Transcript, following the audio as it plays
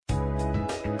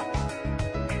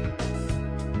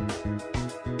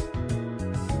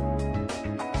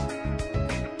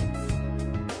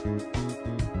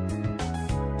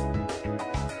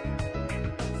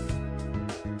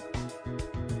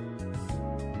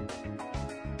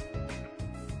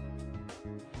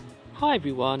Hi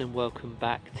everyone, and welcome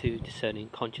back to Discerning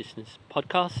Consciousness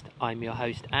podcast. I'm your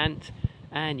host Ant,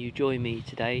 and you join me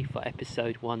today for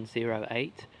episode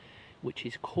 108, which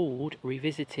is called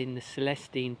Revisiting the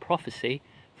Celestine Prophecy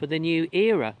for the New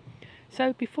Era.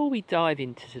 So before we dive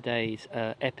into today's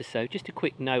episode, just a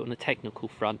quick note on the technical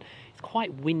front. It's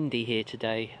quite windy here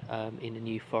today in the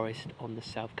New Forest on the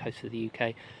south coast of the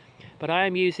UK. But I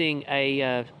am using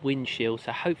a windshield,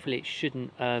 so hopefully it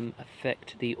shouldn't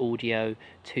affect the audio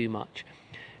too much.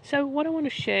 So what I want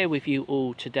to share with you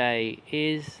all today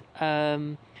is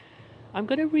I'm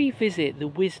going to revisit the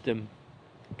wisdom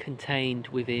contained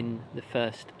within the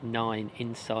first 9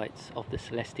 insights of the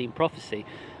Celestine Prophecy.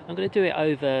 I'm going to do it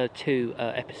over 2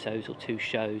 episodes or 2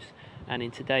 shows, and in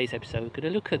today's episode we're going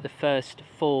to look at the first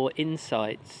 4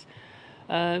 insights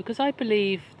because I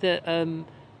believe that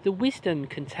the wisdom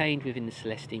contained within the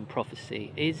Celestine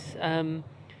Prophecy is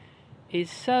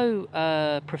so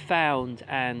profound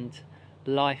and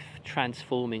life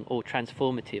transforming, or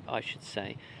transformative I should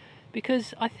say,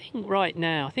 because I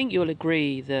think you'll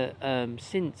agree that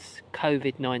since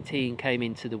COVID-19 came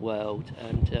into the world,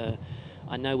 and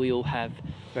I know we all have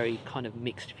very kind of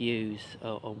mixed views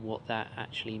on what that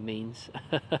actually means,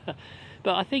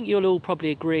 but I think you'll all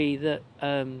probably agree that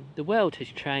the world has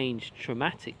changed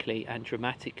dramatically,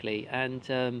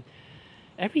 and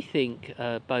everything,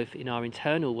 both in our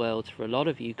internal worlds for a lot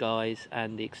of you guys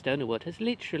and the external world, has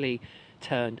literally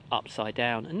turned upside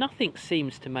down, and nothing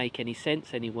seems to make any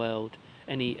sense anymore.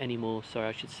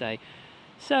 I should say.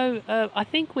 So I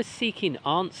think we're seeking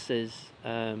answers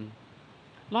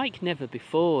like never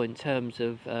before in terms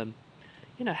of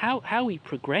how we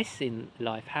progress in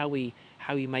life, how we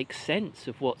make sense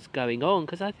of what's going on.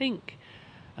 Because I think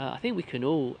we can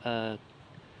all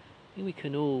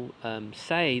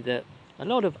say that a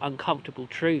lot of uncomfortable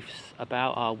truths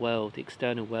about our world, the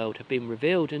external world, have been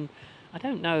revealed. And I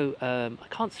don't know, I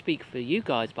can't speak for you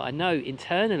guys, but I know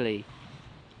internally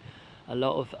a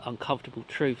lot of uncomfortable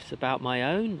truths about my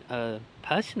own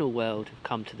personal world have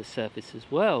come to the surface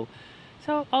as well.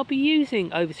 So I'll be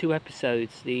using over 2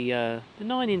 episodes the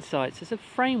 9 insights as a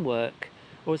framework,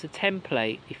 or as a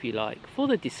template, if you like, for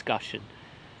the discussion.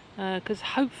 Because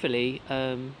hopefully,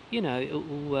 it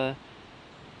will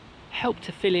help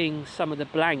to fill in some of the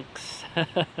blanks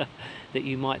that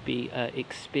you might be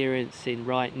experiencing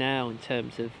right now in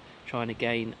terms of trying to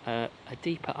gain a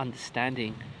deeper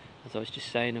understanding, as I was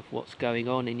just saying, of what's going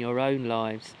on in your own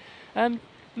lives. And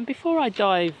before I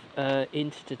dive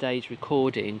into today's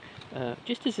recording,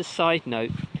 just as a side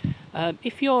note,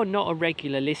 if you're not a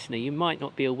regular listener, you might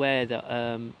not be aware that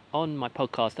on my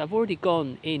podcast I've already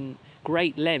gone in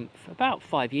great length about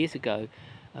 5 years ago,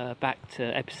 back to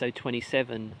episode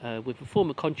 27, with a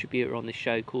former contributor on the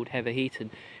show called Heather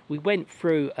Heaton. We went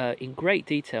through in great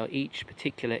detail each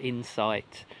particular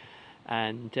insight,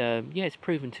 and it's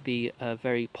proven to be a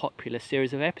very popular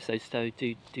series of episodes, so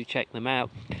do check them out.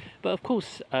 But of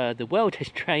course the world has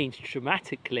changed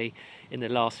dramatically in the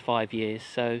last 5 years,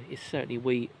 so it's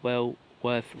certainly well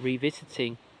worth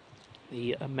revisiting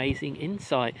the amazing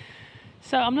insight.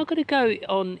 So I'm not going to go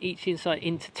on each insight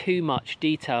into too much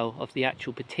detail of the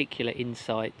actual particular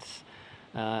insights,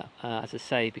 as I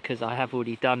say, because I have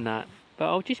already done that. But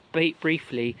I'll just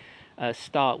briefly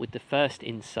start with the first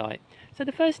insight. So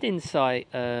the first insight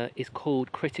is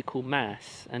called critical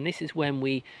mass, and this is when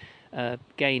we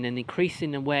gain an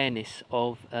increasing awareness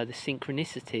of the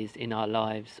synchronicities in our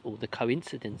lives, or the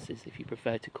coincidences, if you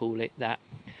prefer to call it that.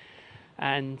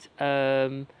 And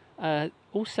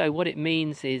also what it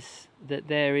means is that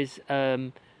there is,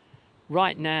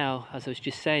 right now, as I was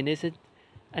just saying, there's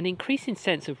an increasing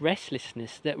sense of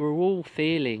restlessness that we're all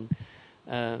feeling,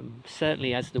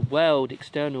 certainly as the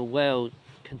external world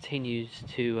continues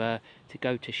to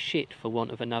go to shit, for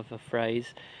want of another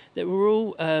phrase, that we're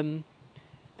all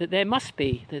that there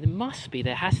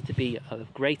has to be a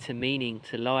greater meaning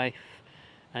to life.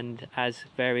 And as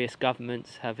various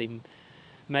governments have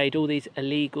made all these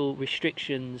illegal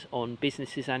restrictions on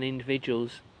businesses and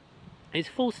individuals, it's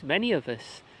forced many of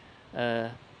us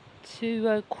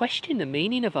to question the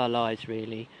meaning of our lives,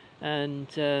 really.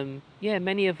 And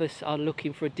many of us are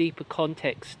looking for a deeper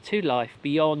context to life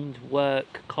beyond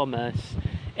work, commerce,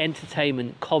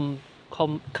 entertainment,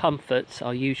 comforts,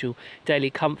 our usual daily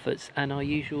comforts, and our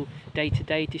usual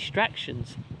day-to-day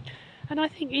distractions. And I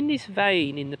think in this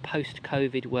vein, in the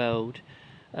post-COVID world,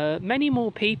 many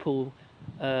more people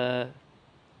are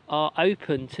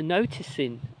open to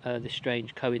noticing the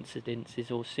strange coincidences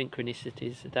or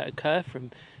synchronicities that occur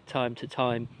from time to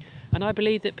time. And I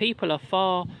believe that people are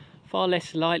far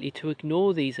less likely to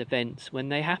ignore these events when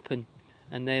they happen,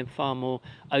 and they're far more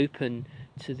open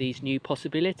to these new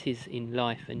possibilities in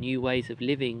life and new ways of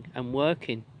living and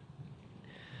working.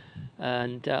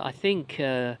 And I think,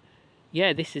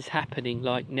 this is happening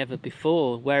like never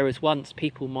before. Whereas once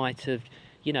people might have,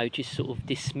 just sort of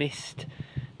dismissed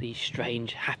these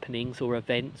strange happenings or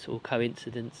events or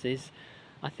coincidences,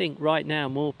 I think right now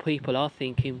more people are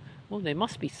thinking, well, there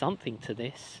must be something to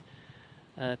this,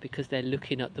 because they're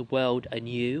looking at the world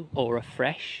anew or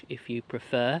afresh, if you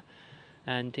prefer,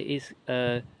 and it is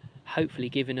hopefully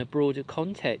giving a broader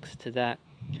context to that.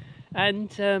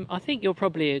 And I think you'll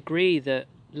probably agree that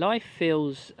life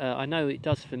feels, I know it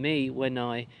does for me when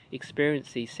I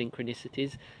experience these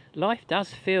synchronicities, life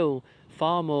does feel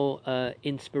far more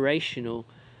inspirational,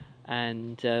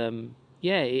 and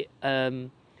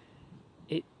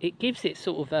it gives it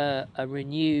sort of a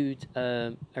renewed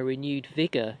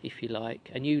vigor, if you like,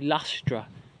 a new lustre.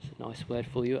 It's a nice word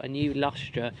for you, a new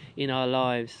lustre in our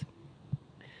lives.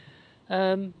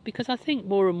 Because I think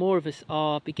more and more of us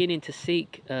are beginning to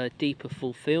seek deeper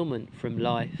fulfillment from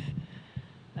life.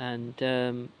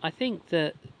 And I think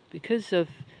that because of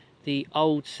the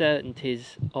old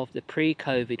certainties of the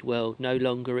pre-COVID world no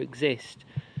longer exist,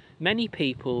 many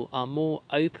people are more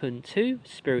open to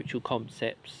spiritual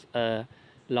concepts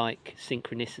like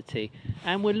synchronicity,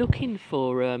 and we're looking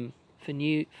for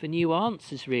new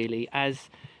answers, really, as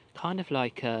kind of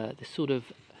like the sort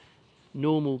of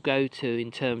normal go-to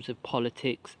in terms of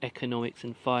politics, economics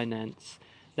and finance.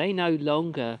 They no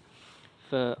longer,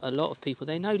 for a lot of people,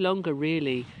 they no longer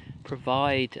really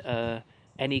provide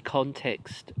any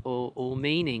context or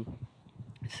meaning.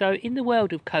 So in the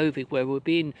world of COVID, where we're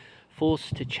being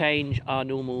forced to change our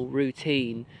normal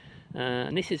routine,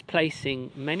 and this is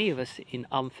placing many of us in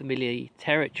unfamiliar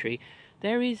territory,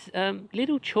 there is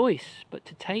little choice but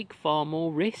to take far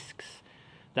more risks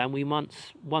than we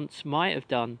once might have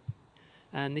done.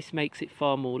 And this makes it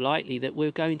far more likely that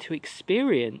we're going to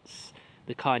experience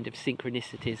the kind of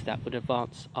synchronicities that would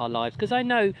advance our lives. Because I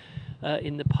know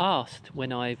in the past,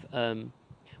 when I've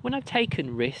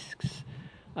taken risks,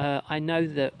 I know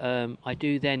that I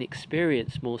do then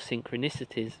experience more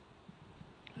synchronicities.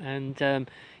 And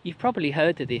you've probably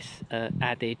heard of this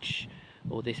adage,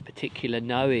 or this particular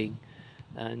knowing,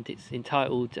 and it's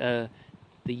entitled "The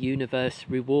Universe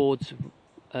Rewards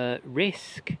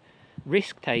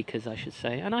Risk takers," I should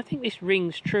say. And I think this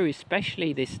rings true,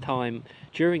 especially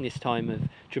during this time of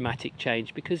dramatic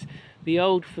change, because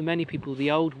for many people, the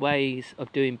old ways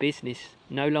of doing business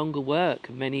no longer work.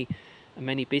 Many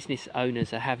business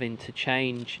owners are having to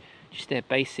change just their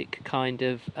basic kind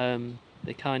of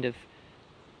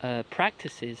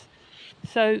practices.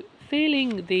 So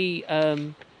feeling the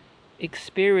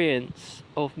experience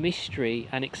of mystery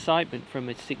and excitement from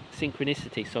a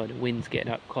synchronicity. Sorry, the wind's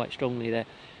getting up quite strongly there.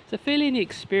 So feeling the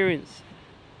experience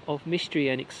of mystery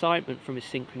and excitement from a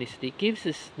synchronicity gives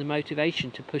us the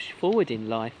motivation to push forward in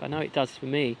life. I know it does for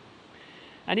me.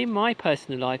 And in my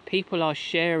personal life, people are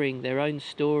sharing their own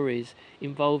stories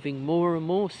involving more and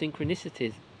more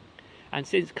synchronicities. And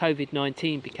since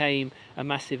COVID-19 became a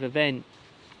massive event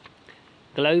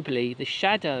globally, the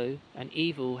shadow and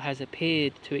evil has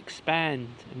appeared to expand,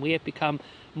 and we have become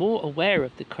more aware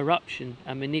of the corruption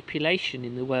and manipulation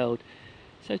in the world.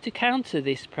 So to counter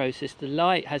this process, the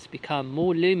light has become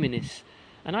more luminous,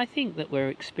 and I think that we're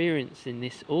experiencing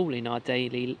this all in our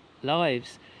daily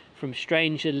lives, from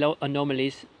strange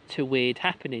anomalies to weird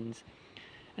happenings.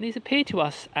 And these appear to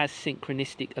us as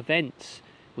synchronistic events,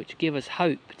 which give us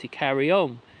hope to carry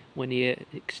on when the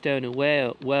external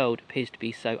world appears to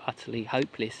be so utterly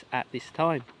hopeless at this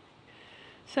time.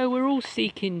 So we're all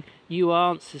seeking new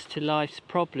answers to life's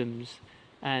problems,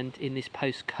 and in this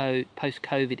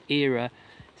post-COVID era,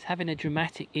 it's having a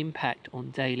dramatic impact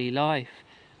on daily life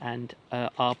and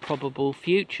our probable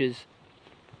futures.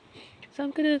 So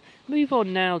I'm going to move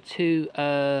on now to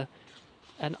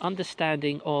an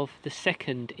understanding of the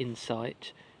second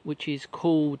insight, which is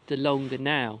called the longer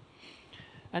now.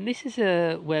 And this is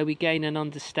where we gain an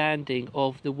understanding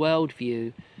of the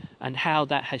worldview and how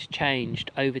that has changed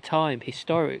over time,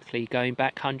 historically, going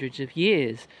back hundreds of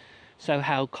years. So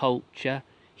how culture,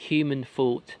 human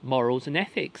thought, morals and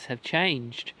ethics have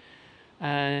changed.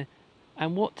 And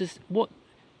what does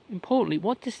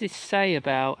this say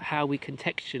about how we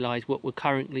contextualize what we're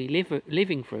currently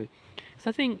living through? So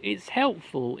I think it's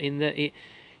helpful in that it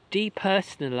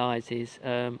depersonalizes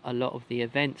a lot of the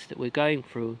events that we're going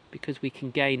through, because we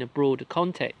can gain a broader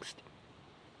context.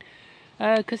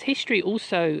 Because history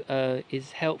also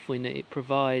is helpful in that it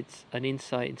provides an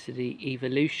insight into the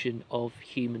evolution of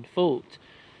human thought.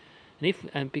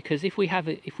 Because if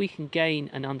we can gain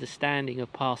an understanding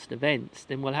of past events,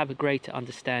 then we'll have a greater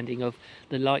understanding of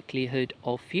the likelihood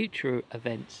of future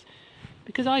events.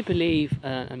 Because I believe,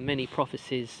 and many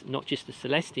prophecies, not just the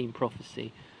Celestine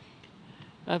prophecy,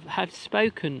 have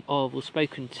spoken of, or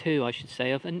spoken to, I should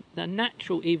say, of a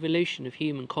natural evolution of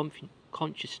human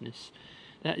consciousness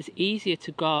that is easier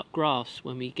to grasp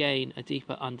when we gain a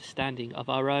deeper understanding of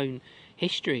our own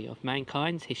history, of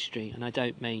mankind's history. And I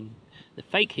don't mean the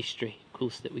fake history, of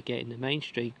course, that we get in the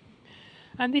mainstream.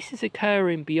 And this is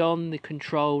occurring beyond the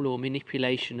control or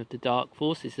manipulation of the dark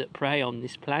forces that prey on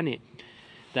this planet.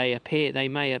 They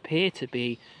may appear to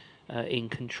be in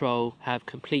control, have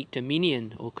complete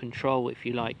dominion or control, if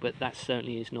you like, but that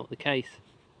certainly is not the case.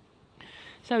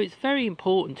 So it's very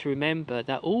important to remember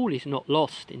that all is not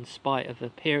lost in spite of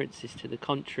appearances to the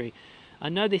contrary. I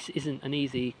know this isn't an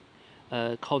easy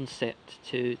concept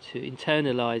to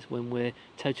internalize when we're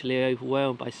totally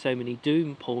overwhelmed by so many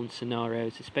doom porn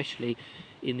scenarios, especially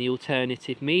in the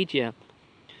alternative media.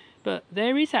 But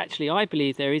there is actually, I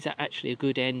believe there is actually a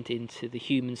good ending to the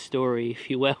human story, if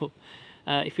you will.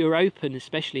 If you're open,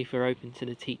 especially if you're open to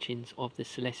the teachings of the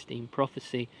Celestine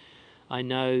prophecy. I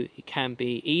know it can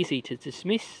be easy to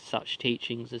dismiss such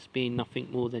teachings as being nothing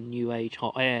more than New Age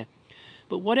hot air.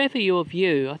 But whatever your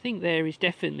view, I think there is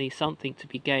definitely something to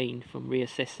be gained from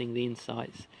reassessing the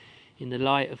insights in the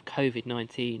light of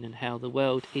COVID-19 and how the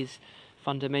world is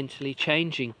fundamentally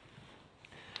changing.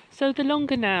 So the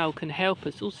longer now can help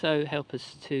us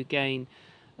to gain,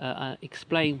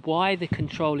 explain why the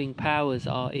controlling powers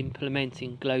are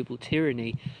implementing global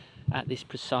tyranny at this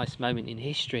precise moment in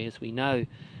history. As we know,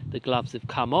 the gloves have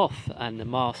come off and the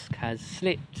mask has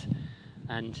slipped,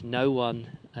 and no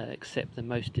one except the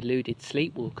most deluded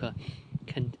sleepwalker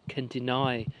can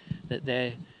deny that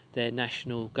their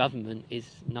national government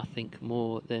is nothing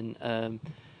more than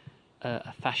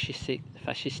a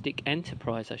fascistic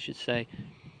enterprise, I should say.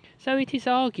 So it is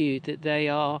argued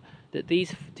that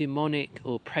these demonic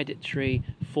or predatory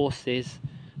forces,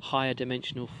 higher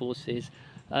dimensional forces,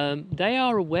 they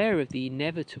are aware of the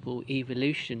inevitable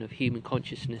evolution of human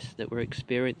consciousness that we're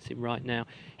experiencing right now.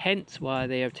 Hence why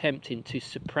they are attempting to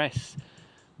suppress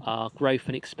our growth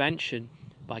and expansion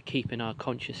by keeping our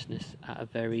consciousness at a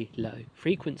very low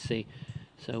frequency.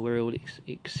 So we're all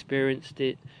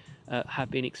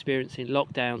have been experiencing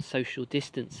lockdown, social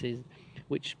distancing,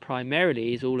 which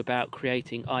primarily is all about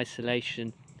creating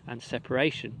isolation and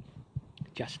separation,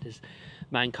 just as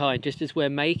we're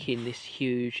making this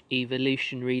huge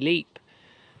evolutionary leap.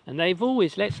 And they've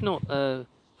always, let's not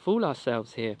fool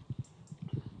ourselves here,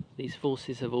 these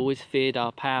forces have always feared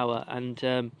our power, and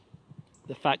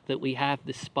the fact that we have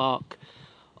the spark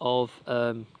of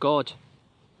God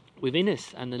within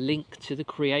us and the link to the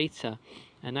Creator.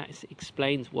 And that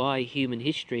explains why human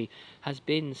history has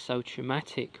been so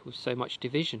traumatic, with so much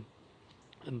division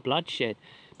and bloodshed,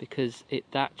 because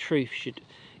that truth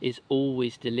is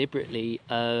always deliberately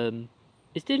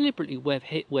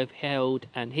withheld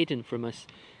and hidden from us.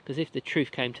 Because if the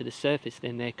truth came to the surface,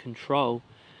 then their control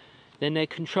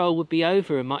would be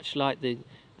over. And much like the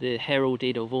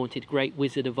heralded or vaunted Great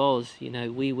Wizard of Oz,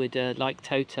 we would, like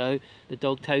Toto, the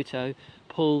dog Toto,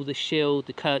 pull the shield,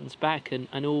 the curtains back,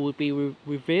 and all would be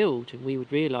revealed, and we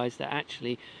would realise that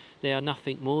actually they are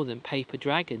nothing more than paper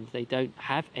dragons. They don't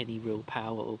have any real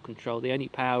power or control. The only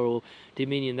power or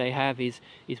dominion they have is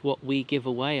what we give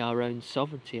away, our own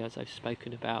sovereignty, as I've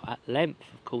spoken about at length,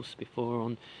 of course, before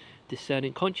on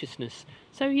Discerning Consciousness.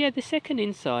 So yeah, the second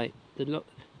insight, the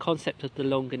concept of the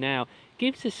longer now,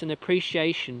 gives us an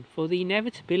appreciation for the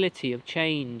inevitability of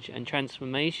change and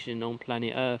transformation on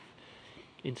planet Earth,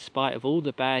 in spite of all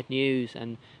the bad news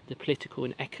and the political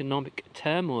and economic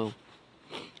turmoil,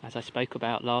 as I spoke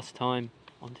about last time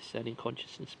on Discerning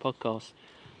Consciousness podcast.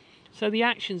 So the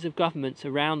actions of governments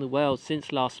around the world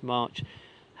since last March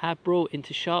have brought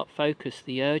into sharp focus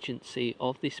the urgency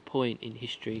of this point in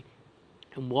history,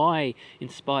 and why, in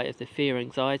spite of the fear and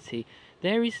anxiety,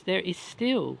 there is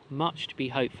still much to be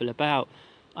hopeful about.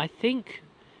 I think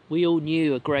we all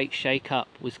knew a great shake-up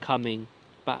was coming,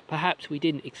 but perhaps we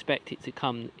didn't expect it to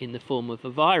come in the form of a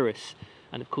virus.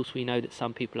 And of course we know that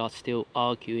some people are still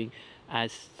arguing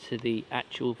as to the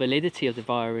actual validity of the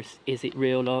virus. Is it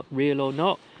real or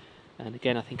not? And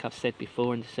again, I think I've said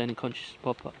before in the Discerning Consciousness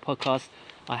podcast,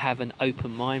 I have an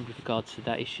open mind with regards to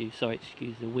that issue. Sorry,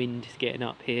 excuse the wind is getting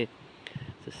up here.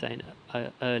 As I was saying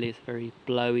earlier, it's a very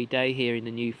blowy day here in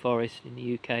the New Forest in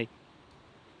the UK.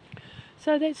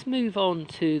 So let's move on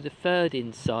to the third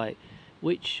insight,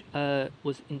 which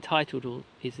is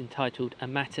entitled A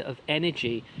Matter of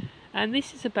Energy. And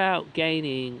this is about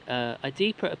gaining a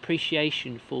deeper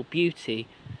appreciation for beauty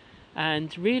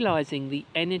and realizing the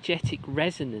energetic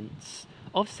resonance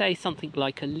of, say, something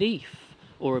like a leaf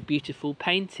or a beautiful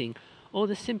painting, or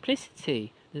the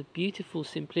simplicity the beautiful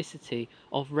simplicity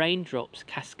of raindrops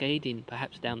cascading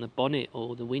perhaps down the bonnet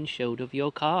or the windshield of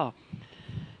your car.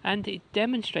 And it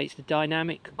demonstrates the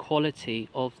dynamic quality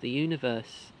of the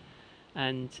universe.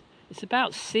 And it's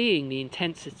about seeing the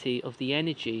intensity of the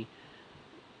energy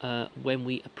when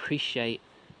we appreciate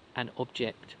an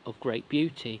object of great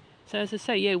beauty. So as I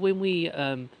say, yeah, when we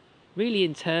really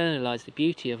internalize the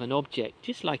beauty of an object,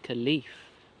 just like a leaf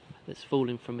that's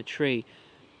fallen from a tree,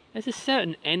 there's a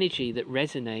certain energy that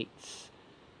resonates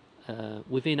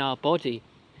within our body.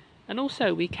 And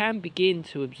also we can begin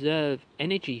to observe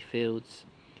energy fields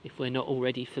if we're not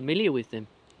already familiar with them.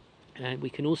 And we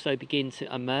can also begin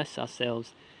to immerse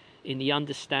ourselves in the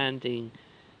understanding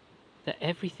that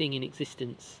everything in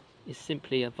existence is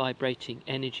simply a vibrating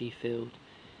energy field.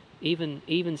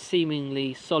 Even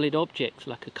seemingly solid objects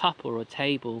like a cup or a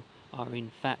table are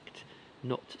in fact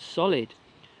not solid.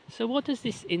 So what does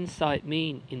this insight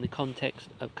mean in the context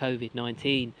of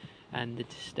COVID-19 and the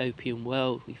dystopian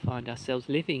world we find ourselves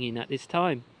living in at this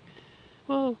time?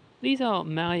 Well, these are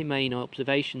my main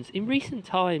observations. In recent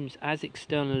times, as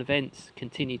external events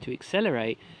continue to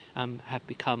accelerate and have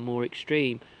become more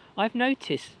extreme, I've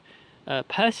noticed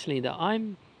personally that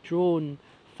I'm drawn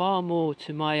far more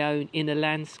to my own inner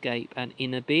landscape and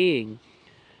inner being,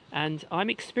 and I'm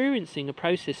experiencing a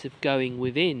process of going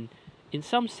within, in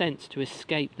some sense to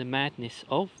escape the madness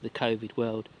of the COVID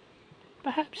world.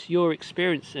 Perhaps you're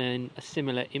experiencing a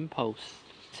similar impulse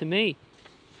to me.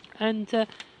 And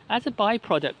as a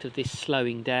byproduct of this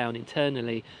slowing down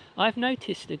internally, I've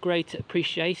noticed a great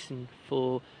appreciation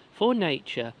for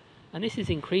nature, and this is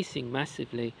increasing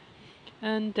massively.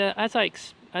 And as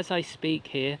I speak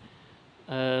here,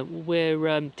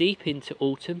 we're deep into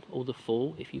autumn, or the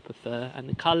fall if you prefer, and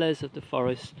the colours of the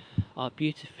forest are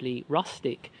beautifully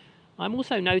rustic. I'm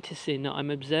also noticing that I'm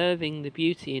observing the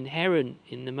beauty inherent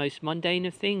in the most mundane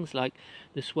of things, like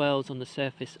the swirls on the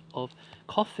surface of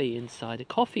coffee inside a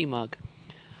coffee mug,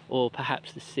 or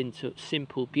perhaps the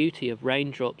simple beauty of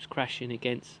raindrops crashing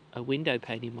against a window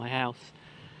pane in my house.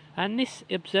 And this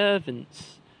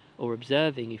observance, or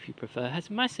observing if you prefer, has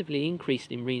massively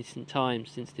increased in recent times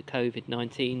since the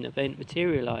COVID-19 event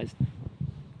materialised.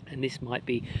 And this might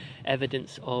be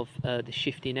evidence of the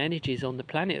shifting energies on the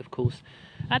planet, of course.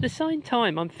 At the same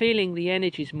time, I'm feeling the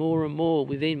energies more and more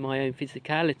within my own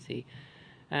physicality,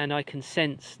 and I can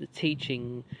sense the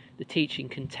teaching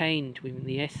contained within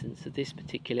the essence of this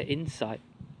particular insight.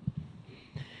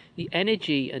 The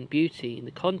energy and beauty in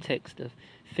the context of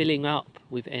filling up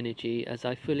with energy, as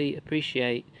I fully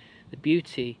appreciate the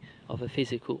beauty of a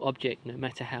physical object, no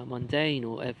matter how mundane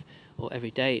or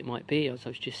everyday it might be, as I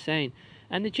was just saying.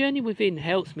 And the journey within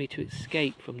helps me to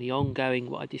escape from the ongoing,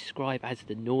 what I describe as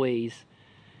the noise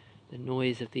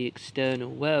of the external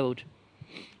world,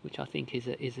 which I think is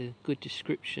a good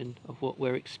description of what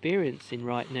we're experiencing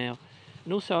right now.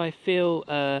 And also I feel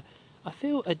a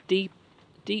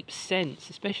deep sense,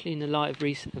 especially in the light of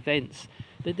recent events,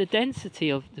 that the density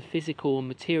of the physical and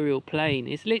material plane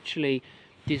is literally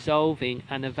dissolving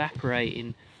and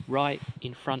evaporating right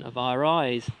in front of our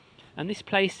eyes. And this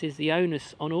places the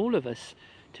onus on all of us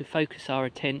to focus our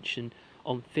attention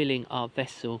on filling our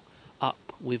vessel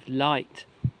up with light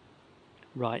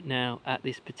right now at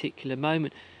this particular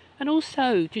moment. And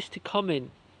also, just to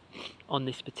comment on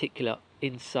this particular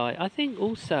insight, I think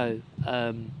also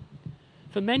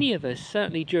for many of us,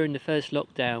 certainly during the first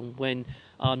lockdown, when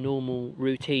our normal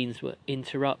routines were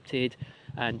interrupted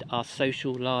and our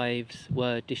social lives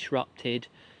were disrupted,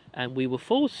 and we were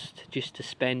forced just to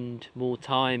spend more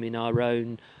time in our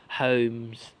own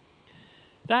homes,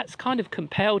 that's kind of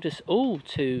compelled us all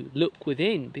to look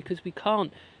within, because we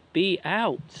can't be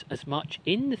out as much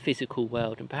in the physical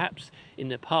world. And perhaps in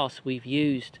the past we've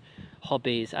used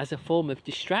hobbies as a form of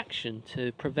distraction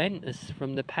to prevent us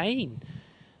from the pain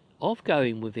of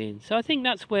going within. So I think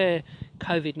that's where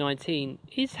COVID-19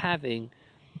 is having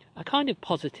a kind of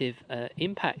positive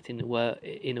impact in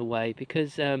a way,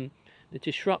 because the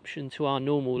disruption to our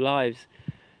normal lives,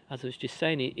 as I was just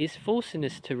saying, it is forcing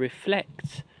us to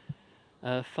reflect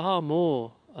far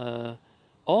more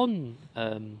on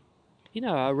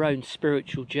our own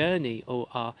spiritual journey, or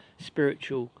our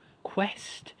spiritual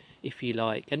quest, if you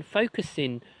like, and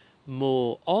focusing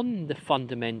more on the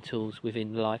fundamentals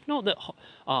within life. Not that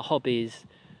our hobbies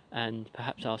and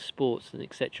perhaps our sports and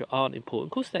etc. aren't important.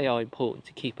 Of course they are important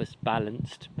to keep us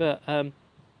balanced, but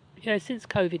since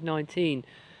COVID-19,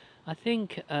 I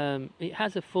think it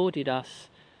has afforded us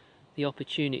the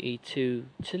opportunity to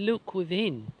look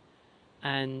within,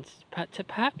 and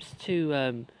perhaps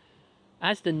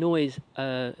as the noise,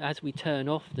 as we turn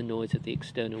off the noise of the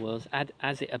external world,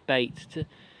 as it abates,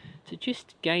 to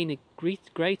just gain a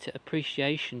greater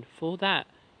appreciation for that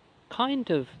kind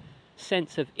of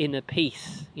sense of inner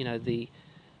peace, the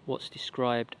what's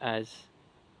described as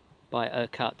by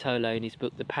Eckhart Tolle in his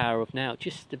book The Power of Now,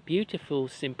 just the beautiful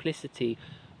simplicity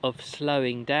of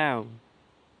slowing down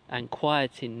and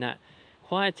quieting that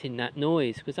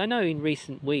noise. Because I know in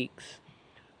recent weeks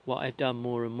what I've done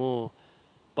more and more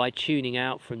by tuning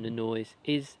out from the noise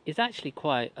is actually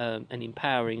quite an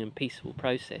empowering and peaceful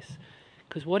process.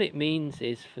 Because what it means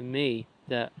is, for me,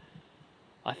 that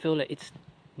I feel that it's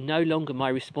no longer my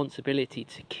responsibility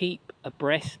to keep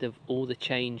abreast of all the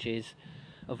changes,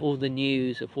 of all the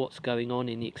news, of what's going on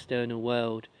in the external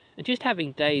world, and just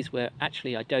having days where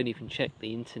actually I don't even check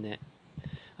the internet.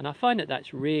 And I find that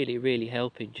that's really, really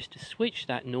helping, just to switch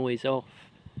that noise off.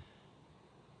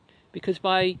 Because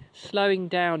by slowing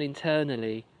down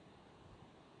internally,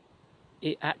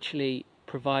 it actually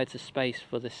provides a space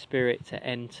for the spirit to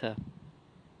enter.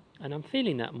 And I'm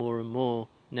feeling that more and more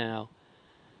now.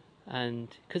 And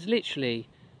because literally,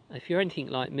 if you're anything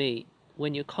like me,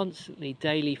 when you're constantly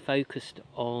daily focused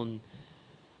on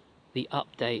the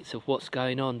updates of what's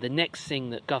going on, the next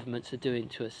thing that governments are doing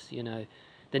to us,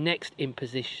 the next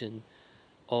imposition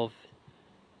of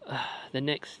the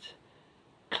next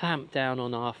clamp down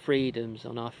on our freedoms,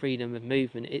 on our freedom of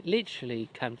movement, it literally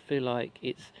can feel like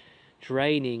it's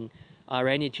draining our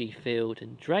energy field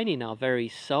and draining our very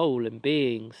soul and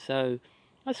being. So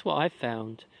that's what I've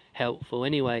found helpful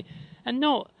anyway, and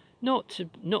not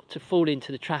to fall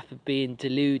into the trap of being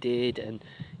deluded and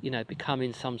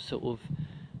becoming some sort of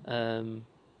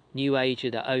new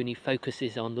ager that only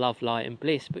focuses on love, light and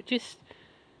bliss, but just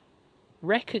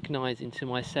recognizing to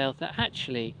myself that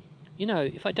actually,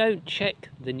 if I don't check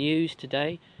the news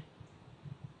today,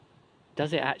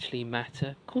 does it actually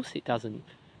matter? Of course it doesn't.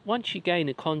 Once you gain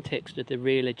a context of the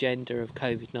real agenda of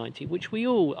COVID-19, which we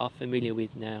all are familiar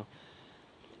with now,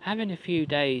 having a few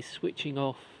days switching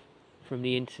off from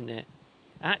the internet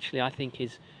actually, I think,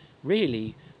 is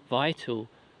really vital,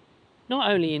 not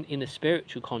only in a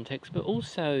spiritual context, but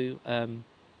also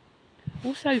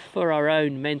for our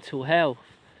own mental health.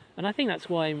 And I think that's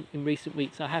why in recent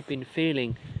weeks I have been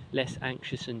feeling less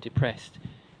anxious and depressed,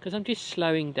 because I'm just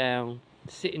slowing down,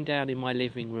 sitting down in my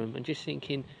living room and just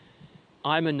thinking,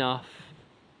 I'm enough.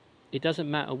 It doesn't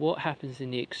matter what happens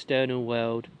in the external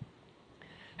world,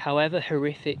 however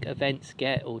horrific events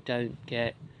get or don't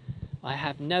get, I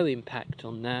have no impact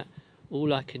on that.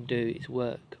 All I can do is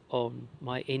work on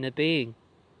my inner being.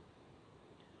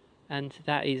 And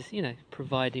that is,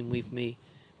 providing me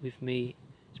with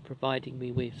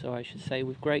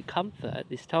great comfort at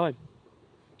this time.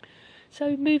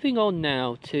 So moving on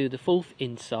now to the fourth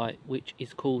insight, which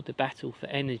is called the battle for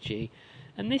energy.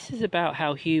 And this is about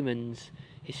how humans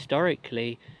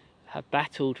historically have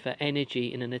battled for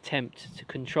energy in an attempt to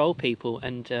control people,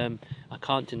 and I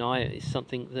can't deny it, it's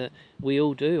something that we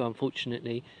all do,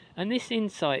 unfortunately. And this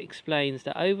insight explains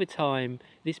that over time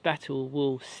this battle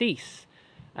will cease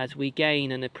as we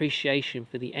gain an appreciation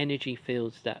for the energy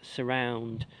fields that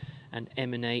surround and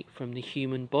emanate from the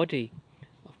human body.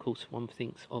 Of course, one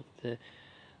thinks of the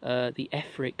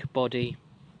etheric body.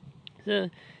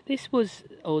 This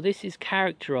is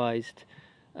characterized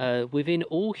within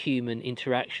all human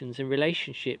interactions and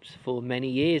relationships for many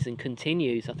years, and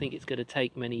continues. I think it's going to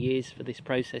take many years for this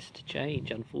process to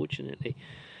change, unfortunately.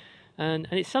 And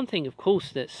it's something, of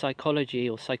course, that psychology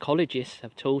or psychologists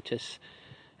have taught us,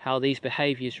 how these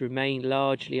behaviours remain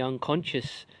largely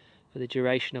unconscious for the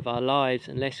duration of our lives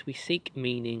unless we seek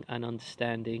meaning and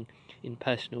understanding in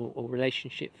personal or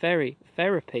relationship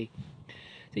therapy.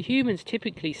 So humans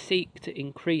typically seek to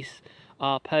increase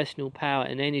our personal power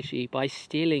and energy by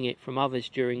stealing it from others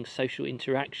during social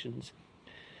interactions.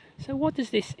 So what does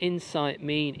this insight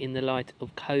mean in the light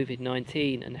of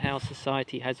COVID-19 and how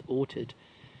society has altered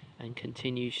and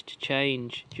continues to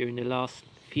change during the last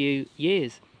few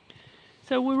years?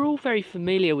 So we're all very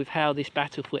familiar with how this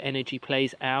battle for energy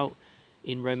plays out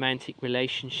in romantic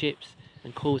relationships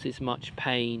and causes much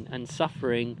pain and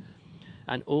suffering,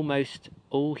 and almost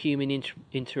all human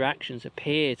interactions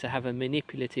appear to have a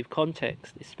manipulative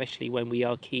context, especially when we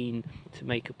are keen to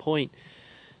make a point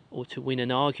or to win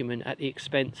an argument at the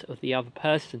expense of the other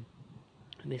person.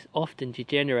 And this often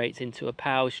degenerates into a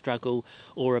power struggle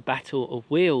or a battle of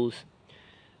wills.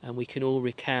 And we can all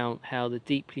recount how the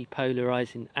deeply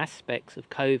polarizing aspects of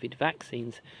COVID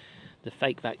vaccines, the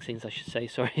fake vaccines I should say,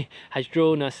 has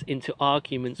drawn us into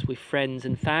arguments with friends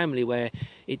and family where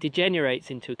it degenerates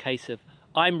into a case of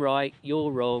I'm right, you're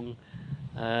wrong,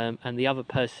 and the other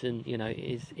person,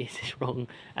 is wrong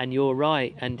and you're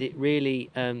right, and it really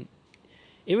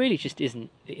just isn't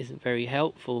very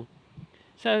helpful.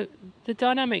 So the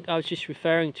dynamic I was just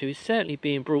referring to is certainly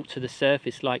being brought to the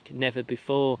surface like never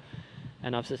before.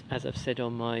 And as I've said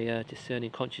on my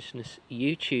Discerning Consciousness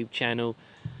YouTube channel,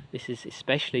 this is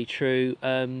especially true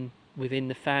within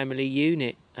the family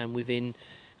unit and within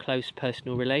close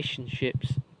personal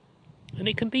relationships. And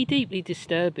it can be deeply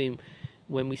disturbing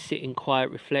when we sit in quiet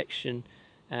reflection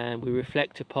and we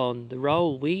reflect upon the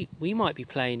role we might be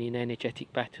playing in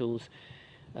energetic battles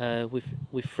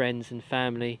with friends and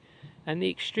family. And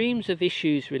the extremes of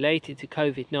issues related to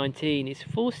COVID-19 is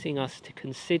forcing us to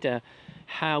consider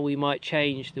how we might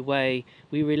change the way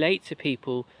we relate to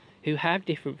people who have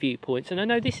different viewpoints. And I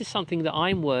know this is something that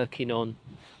I'm working on.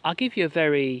 I'll give you a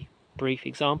very brief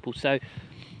example. So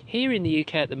here in the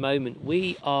UK at the moment,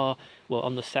 we are, well,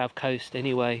 on the south coast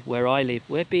anyway, where I live,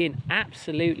 we're being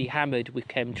absolutely hammered with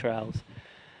chemtrails.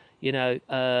 You know,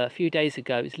 a few days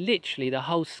ago, it was literally the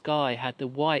whole sky had the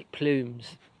white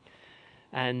plumes.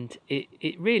 And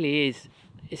it really is,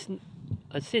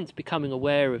 I've since becoming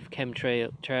aware of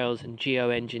chemtrails and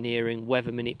geoengineering,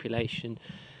 weather manipulation,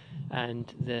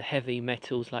 and the heavy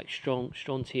metals like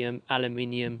strontium,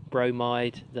 aluminium,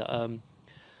 bromide that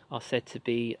are said to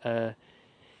be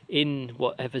in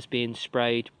whatever's being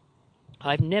sprayed.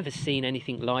 I've never seen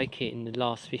anything like it in the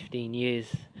last 15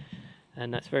 years.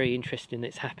 And that's very interesting that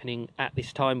it's happening at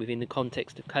this time within the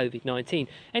context of COVID-19.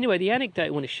 Anyway, the anecdote I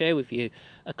want to share with you,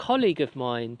 a colleague of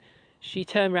mine, she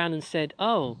turned around and said,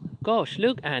 "Oh gosh,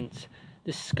 look, Ant,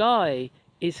 the sky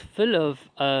is full of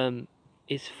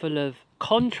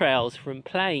contrails from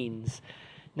planes."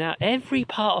 Now, every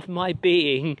part of my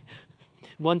being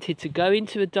wanted to go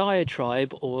into a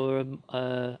diatribe or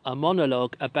a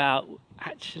monologue about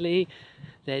actually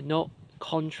they're not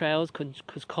contrails,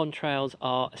 because contrails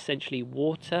are essentially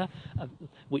water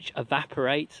which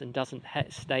evaporates and doesn't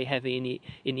stay heavy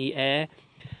in the air.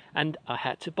 And I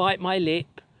had to bite my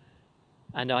lip,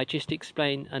 and I just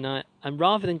explained, and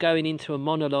rather than going into a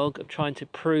monologue of trying to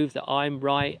prove that I'm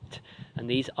right and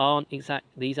these aren't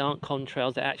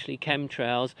contrails, they're actually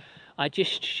chemtrails, I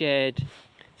just shared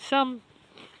some.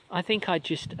 I think I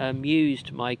just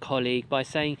amused my colleague by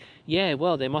saying, yeah,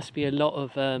 well, there must be a lot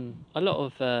of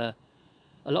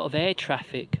air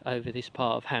traffic over this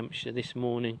part of Hampshire this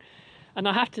morning. And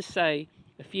I have to say,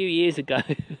 a few years ago,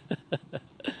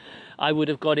 I would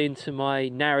have got into my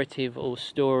narrative or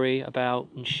story about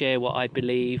and share what I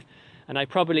believe, and I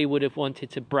probably would have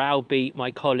wanted to browbeat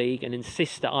my colleague and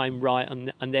insist that I'm right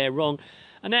and they're wrong.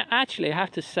 And actually, I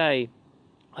have to say,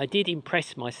 I did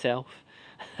impress myself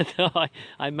that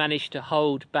I managed to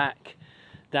hold back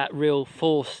that real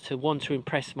force to want to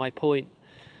impress my point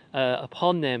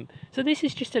upon them. So this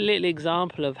is just a little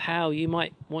example of how you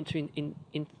might want to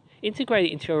integrate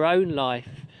it into your own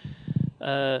life,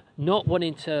 not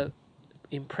wanting to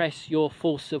impress your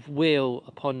force of will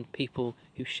upon people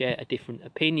who share a different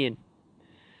opinion.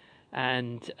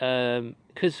 And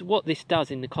because what this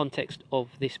does in the context of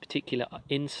this particular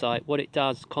insight, what it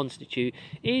does constitute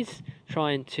is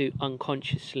trying to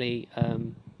unconsciously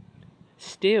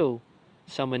steal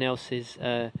someone else's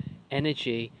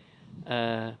energy.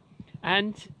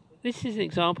 And this is an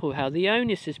example of how the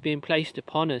onus has been placed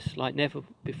upon us like never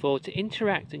before to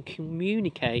interact and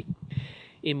communicate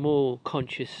in more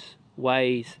conscious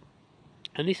ways.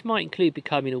 And this might include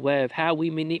becoming aware of how we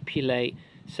manipulate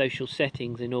social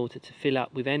settings in order to fill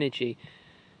up with energy.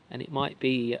 And it might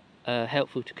be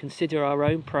helpful to consider our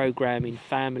own programming,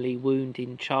 family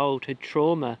wounding, childhood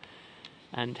trauma,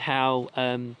 and how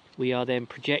we are then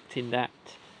projecting that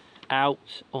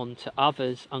out onto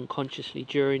others unconsciously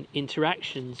during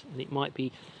interactions. And it might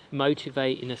be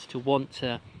motivating us to want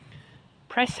to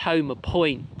press home a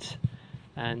point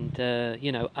and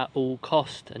at all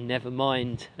cost, and never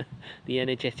mind the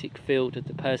energetic field of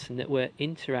the person that we're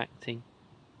interacting.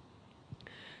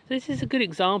 So this is a good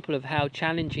example of how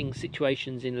challenging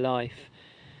situations in life,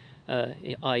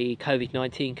 i.e.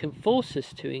 COVID-19, can force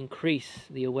us to increase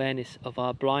the awareness of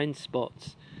our blind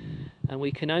spots, and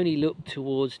we can only look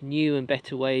towards new and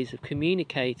better ways of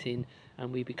communicating,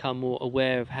 and we become more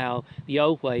aware of how the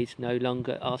old ways no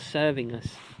longer are serving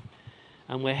us.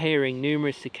 And we're hearing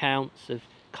numerous accounts of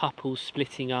couples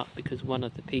splitting up because one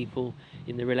of the people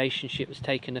in the relationship has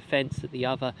taken offence that the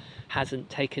other hasn't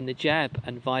taken the jab,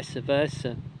 and vice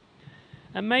versa.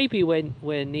 And maybe when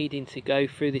we're needing to go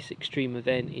through this extreme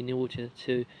event in order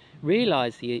to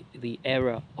realise the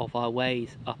error of our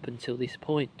ways up until this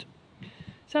point.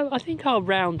 So I think I'll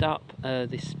round up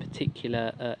this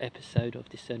particular episode of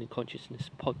Discerning Consciousness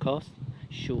podcast,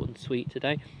 short and sweet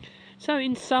today. So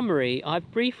in summary,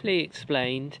 I've briefly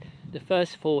explained the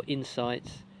first 4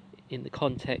 insights in the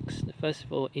context, first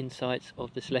of all, insights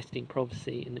of the Celestine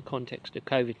Prophecy in the context of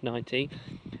COVID-19.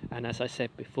 And as I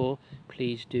said before,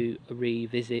 please do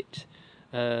revisit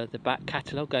the back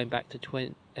catalogue, going back to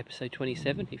episode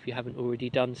 27, if you haven't already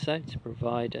done so, to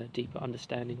provide a deeper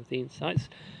understanding of the insights.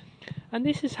 And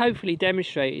this has hopefully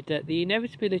demonstrated that the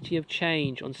inevitability of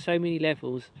change on so many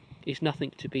levels is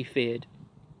nothing to be feared.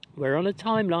 We're on a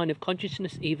timeline of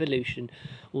consciousness evolution,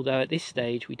 although at this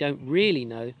stage we don't really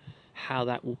know how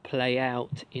that will play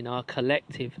out in our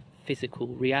collective physical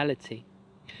reality.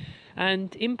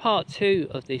 And in part 2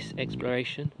 of this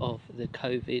exploration of the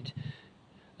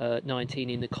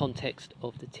COVID-19 in the context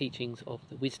of the teachings of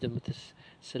the wisdom of the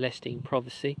Celestine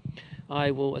Prophecy,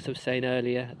 I will, as I was saying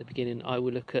earlier at the beginning, I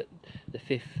will look at the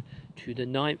 5th to the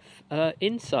 9th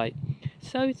insight.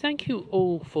 So thank you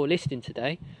all for listening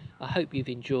today. I hope you've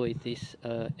enjoyed this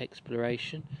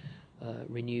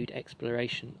renewed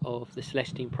exploration of the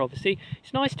Celestine Prophecy.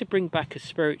 It's nice to bring back a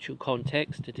spiritual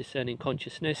context to discerning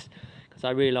consciousness, because I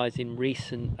realise in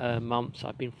recent months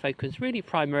I've been focused really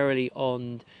primarily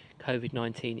on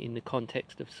COVID-19 in the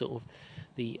context of sort of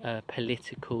the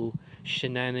political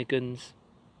shenanigans.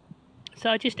 So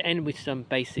I just end with some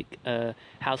basic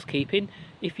housekeeping.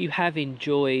 If you have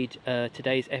enjoyed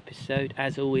today's episode,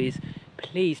 as always,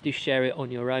 please do share it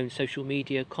on your own social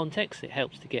media context. It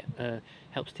helps to get the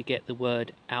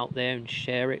word out there and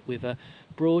share it with a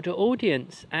broader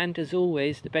audience. And as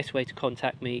always, the best way to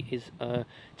contact me is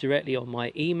directly on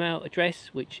my email address,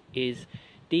 which is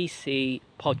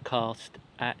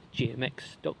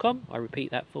dcpodcast@gmx.com. I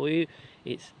repeat that for you.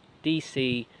 It's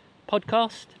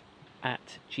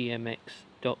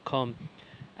dcpodcast@gmx.com.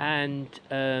 And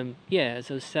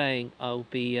as I was saying, I'll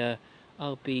be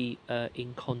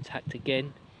in contact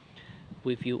again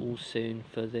with you all soon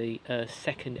for the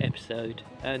second episode.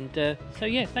 And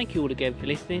thank you all again for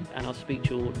listening, and I'll speak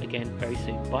to you all again very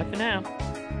soon. Bye for now.